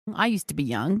I used to be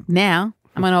young. Now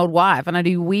I'm an old wife and I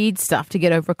do weird stuff to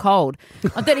get over a cold.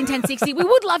 On 131060, we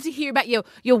would love to hear about your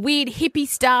weird hippie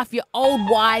stuff, your old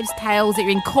wives' tales that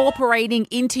you're incorporating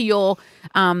into your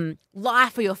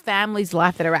life or your family's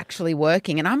life that are actually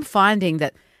working. And I'm finding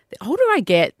that the older I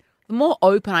get, the more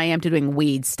open I am to doing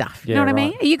weird stuff. You know what I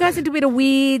mean? Are you guys into a bit of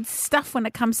weird stuff when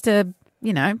it comes to,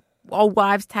 old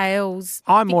wives' tales,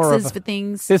 fixes for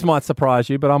things? This might surprise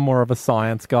you, but I'm more of a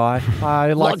science guy.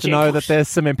 I like to know that there's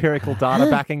some empirical data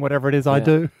backing whatever it is I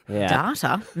do. Yeah.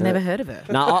 Data? Never heard of it.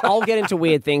 No, I'll get into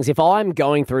weird things. If I'm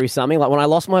going through something, like when I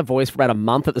lost my voice for about a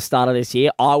month at the start of this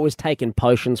year, I was taking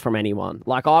potions from anyone.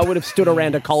 Like I would have stood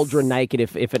around a cauldron naked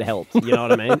if it helped. You know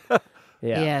what I mean?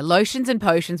 Yeah, lotions and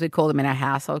potions, we call them in our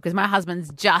household, because my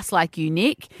husband's just like you,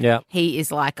 Nick. Yeah. He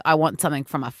is like, I want something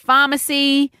from a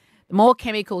pharmacy. The more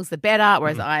chemicals, the better,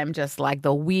 whereas I am just like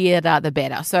the weirder, the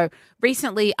better. So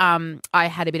recently I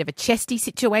had a bit of a chesty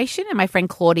situation and my friend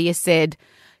Claudia said,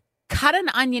 cut an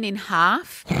onion in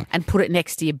half and put it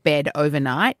next to your bed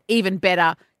overnight. Even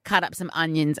better, cut up some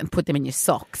onions and put them in your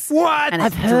socks. What? And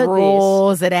I've heard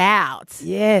draws it out.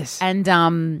 Yes.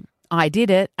 And I did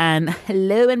it, and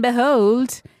lo and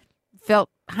behold, felt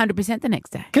 100% the next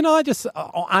day. Can I just,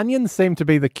 onions seem to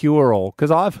be the cure-all, because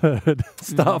I've heard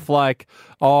stuff like,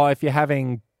 if you're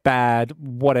having bad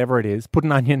whatever it is, put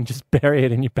an onion and just bury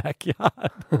it in your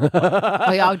backyard.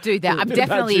 Oh, yeah, I'll do that. I'm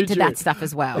definitely into juju. that stuff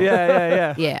as well.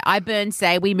 Yeah. Yeah, I burned,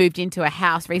 we moved into a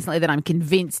house recently that I'm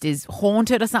convinced is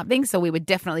haunted or something, so we were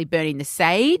definitely burning the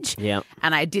sage. Yeah.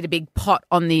 And I did a big pot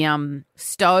on the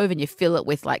stove, and you fill it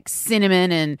with like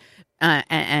cinnamon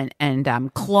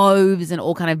and cloves and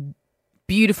all kind of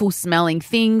beautiful smelling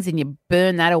things, and you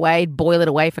burn that away, boil it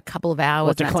away for a couple of hours.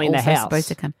 What, to and clean the that's also house? supposed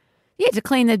to come. Yeah, to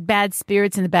clean the bad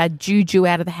spirits and the bad juju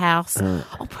out of the house.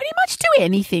 I'll pretty much do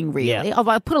anything, really. Yeah.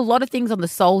 I put a lot of things on the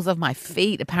soles of my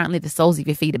feet. Apparently the soles of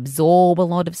your feet absorb a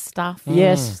lot of stuff.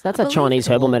 Yes, that's a Chinese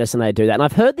herbal medicine they do that. And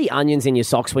I've heard the onions in your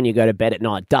socks when you go to bed at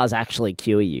night does actually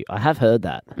cure you. I have heard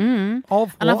that. And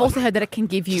I've also heard that it can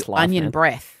give you Just laugh, onion man.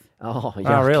 breath. Oh, yuck.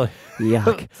 Oh, really?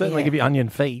 Yuck. Certainly give you onion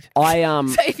feet. So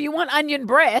if you want onion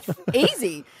breath,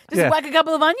 easy. Just whack a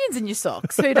couple of onions in your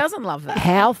socks. Who doesn't love that?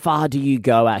 How far do you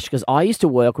go, Ash? Because I used to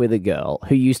work with a girl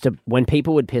who used to, when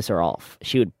people would piss her off,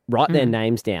 she would write their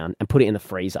names down and put it in the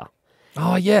freezer.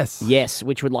 Oh, yes. Yes,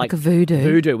 which would Like a voodoo.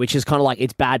 Voodoo, which is kind of like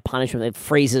it's bad punishment. It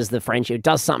freezes the friendship. It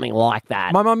does something like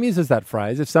that. My mum uses that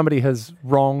phrase. If somebody has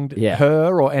wronged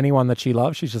her or anyone that she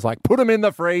loves, she's just like, put them in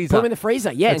the freezer. Put them in the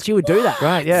freezer. Yeah, and she would do that.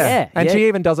 Right, yeah. Yeah, And yeah. she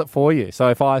even does it for you. So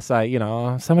if I say,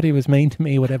 somebody was mean to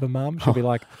me, whatever, Mum, she'll be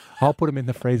like, I'll put them in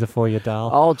the freezer for you,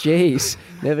 doll. Oh, jeez.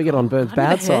 Never get on Bird's I've bad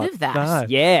never side. heard of that. No.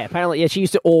 Yeah, apparently, she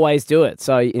used to always do it.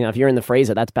 So, if you're in the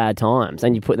freezer, that's bad times.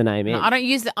 And you put the name in. No, I don't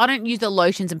use the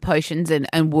lotions and potions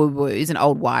and woo-woos and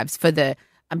old wives for the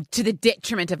to the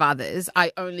detriment of others.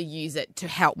 I only use it to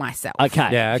help myself. Okay.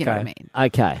 Yeah, if you know what I okay. mean.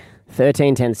 Okay.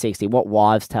 13, 10, 60. What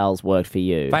wives' tales worked for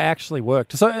you? They actually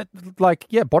worked. So,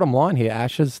 bottom line here,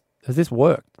 Ash, has this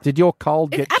worked? Did your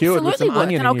cold get It cured with absolutely some worked,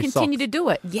 onion and I'll in your continue socks? to do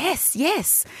it.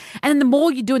 Yes. And then the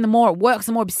more you do and the more it works,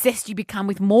 the more obsessed you become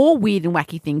with more weird and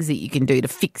wacky things that you can do to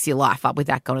fix your life up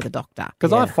without going to the doctor.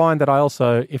 Because I find that I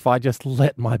also, if I just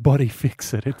let my body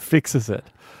fix it, it fixes it.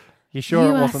 You sure You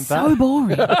it are wasn't so that?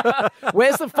 boring.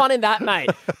 Where's the fun in that, mate?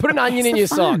 Put an onion in your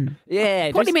sock. fun?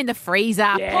 Yeah. Put him in the freezer.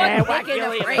 Yeah, Put whack him in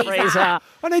Gilly the in the freezer. freezer.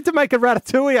 I need to make a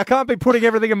ratatouille. I can't be putting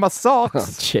everything in my socks.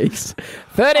 Jeez.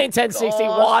 13, 10, 60.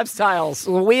 Wives' tales.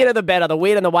 The weirder the better. The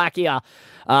weirder and the wackier.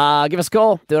 Give us a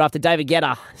call. Do it after David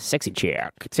Guetta. Sexy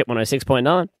Chair. Tip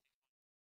 106.9.